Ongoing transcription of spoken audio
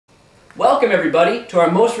Welcome everybody to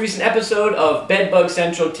our most recent episode of Bedbug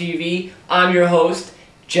Central TV. I'm your host,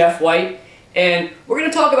 Jeff White, and we're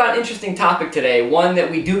going to talk about an interesting topic today, one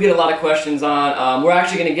that we do get a lot of questions on. We're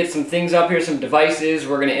actually going to get some things up here, some devices,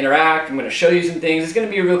 we're going to interact, I'm going to show you some things. It's going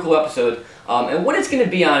to be a real cool episode, and what it's going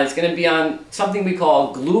to be on, it's going to be on something we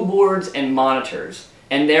call glue boards and monitors,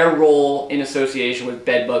 and their role in association with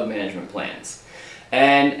bedbug management plans.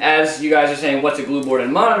 And as you guys are saying, what's a glue board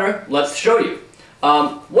and monitor? Let's show you.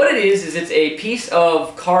 What it is it's a piece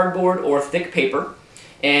of cardboard or thick paper,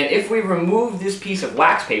 and if we remove this piece of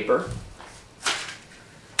wax paper,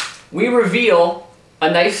 we reveal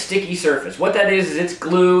a nice sticky surface. What that is it's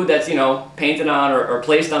glue that's, painted on or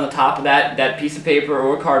placed on the top of that piece of paper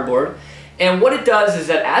or cardboard. And what it does is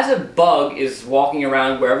that as a bug is walking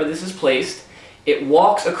around wherever this is placed, it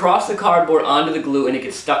walks across the cardboard onto the glue and it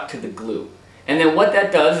gets stuck to the glue. And then what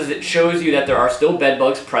that does is it shows you that there are still bed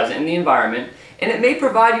bugs present in the environment, and it may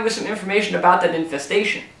provide you with some information about that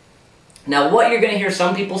infestation. Now, what you're going to hear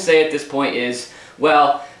some people say at this point is,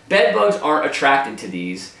 well, bed bugs aren't attracted to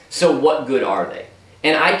these, so what good are they?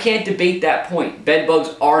 And I can't debate that point. Bed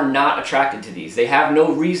bugs are not attracted to these. They have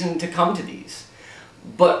no reason to come to these.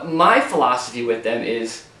 But my philosophy with them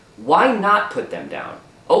is, why not put them down?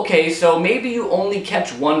 Okay, so maybe you only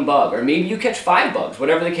catch one bug, or maybe you catch 5 bugs,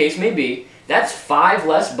 whatever the case may be. That's 5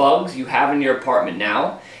 less bugs you have in your apartment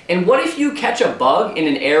now. And what if you catch a bug in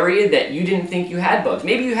an area that you didn't think you had bugs?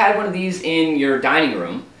 Maybe you had one of these in your dining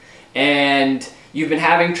room and you've been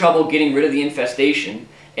having trouble getting rid of the infestation,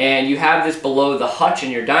 and you have this below the hutch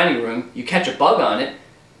in your dining room, you catch a bug on it.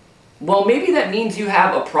 Well, maybe that means you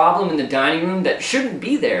have a problem in the dining room that shouldn't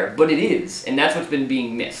be there, but it is, and that's what's been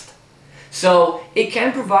being missed. So it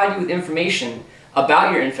can provide you with information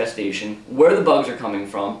about your infestation, where the bugs are coming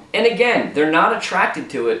from, and again, they're not attracted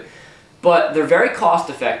to it, but they're very cost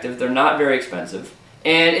effective, they're not very expensive,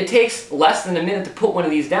 and it takes less than a minute to put one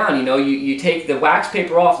of these down. You take the wax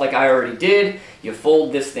paper off like I already did, you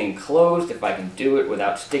fold this thing closed, if I can do it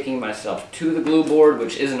without sticking myself to the glue board,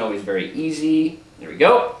 which isn't always very easy. There we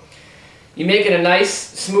go. You make it a nice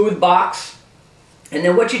smooth box, and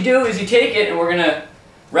then what you do is you take it, and we're going to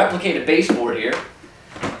replicate a baseboard here.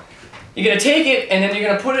 You're going to take it and then you're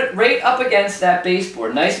going to put it right up against that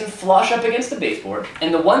baseboard, nice and flush up against the baseboard.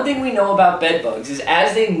 And the one thing we know about bed bugs is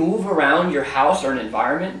as they move around your house or an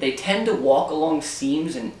environment, they tend to walk along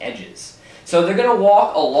seams and edges. So they're going to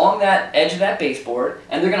walk along that edge of that baseboard,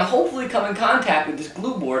 and they're going to hopefully come in contact with this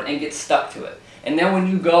glue board and get stuck to it. And then when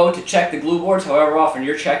you go to check the glue boards, however often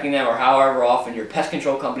you're checking them or however often your pest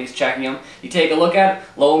control company's checking them, you take a look at it,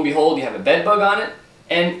 lo and behold, you have a bed bug on it,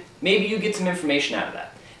 and maybe you get some information out of that.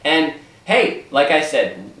 And hey, like I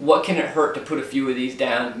said, what can it hurt to put a few of these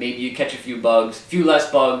down? Maybe you catch a few bugs, a few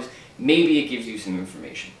less bugs, maybe it gives you some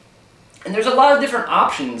information. And there's a lot of different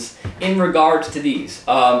options in regards to these.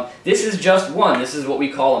 This is just one. This is what we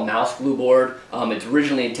call a mouse glue board. It's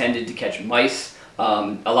originally intended to catch mice. A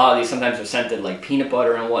lot of these sometimes are scented like peanut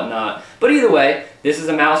butter and whatnot. But either way, this is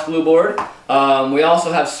a mouse glue board. We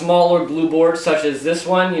also have smaller glue boards such as this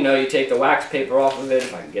one. You take the wax paper off of it,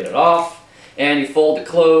 if I can get it off, and you fold it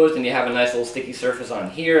closed, and you have a nice little sticky surface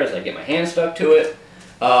on here as I get my hand stuck to it.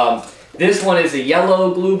 This one is a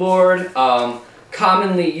yellow glue board,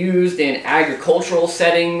 commonly used in agricultural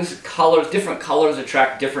settings. Different colors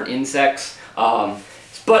attract different insects.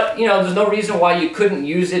 But, there's no reason why you couldn't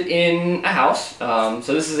use it in a house.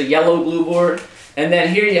 So this is a yellow glue board. And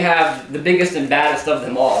then here you have the biggest and baddest of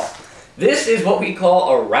them all. This is what we call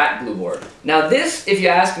a rat glue board. Now this, if you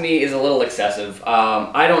ask me, is a little excessive.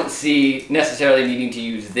 I don't see necessarily needing to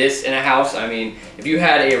use this in a house. I mean, if you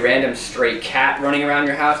had a random stray cat running around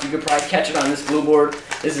your house, you could probably catch it on this glue board.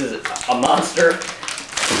 This is a monster.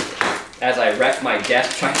 As I wreck my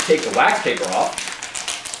desk trying to take the wax paper off.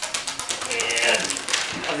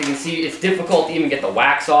 As you can see, it's difficult to even get the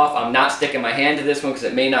wax off. I'm not sticking my hand to this one because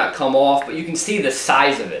it may not come off, but you can see the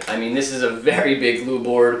size of it. I mean, this is a very big glue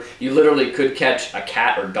board. You literally could catch a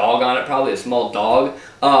cat or dog on it, probably a small dog.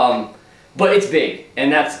 But it's big, and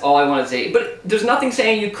that's all I want to say. But there's nothing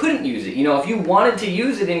saying you couldn't use it. If you wanted to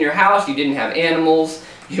use it in your house, you didn't have animals,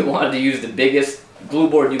 you wanted to use the biggest glue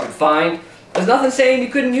board you could find, there's nothing saying you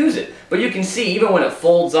couldn't use it. But you can see, even when it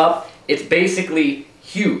folds up, it's basically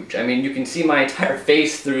huge. I mean, you can see my entire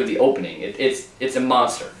face through the opening. It's a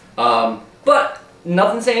monster. But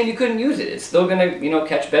nothing saying you couldn't use it. It's still going to,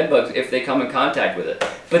 catch bed bugs if they come in contact with it.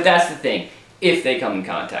 But that's the thing. If they come in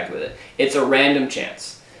contact with it. It's a random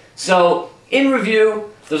chance. So, in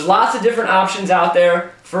review, there's lots of different options out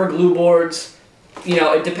there for glue boards.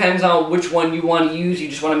 It depends on which one you want to use. You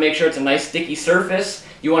just want to make sure it's a nice sticky surface.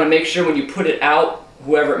 You want to make sure when you put it out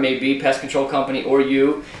whoever it may be, pest control company or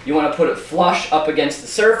you want to put it flush up against the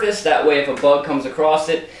surface. That way if a bug comes across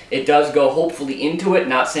it, it does go hopefully into it,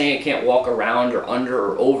 not saying it can't walk around or under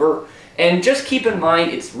or over. And just keep in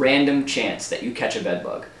mind it's random chance that you catch a bed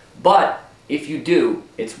bug. But if you do,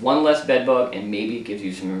 it's one less bed bug and maybe it gives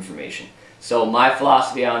you some information. So my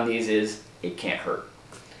philosophy on these is it can't hurt.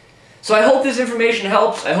 So I hope this information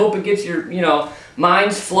helps. I hope it gets your,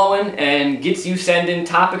 minds flowing and gets you sending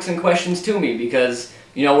topics and questions to me, because,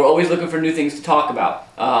 we're always looking for new things to talk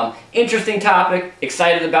about. Interesting topic,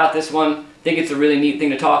 excited about this one. Think it's a really neat thing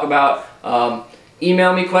to talk about.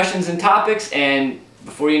 Email me questions and topics, and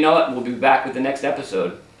before you know it, we'll be back with the next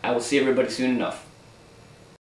episode. I will see everybody soon enough.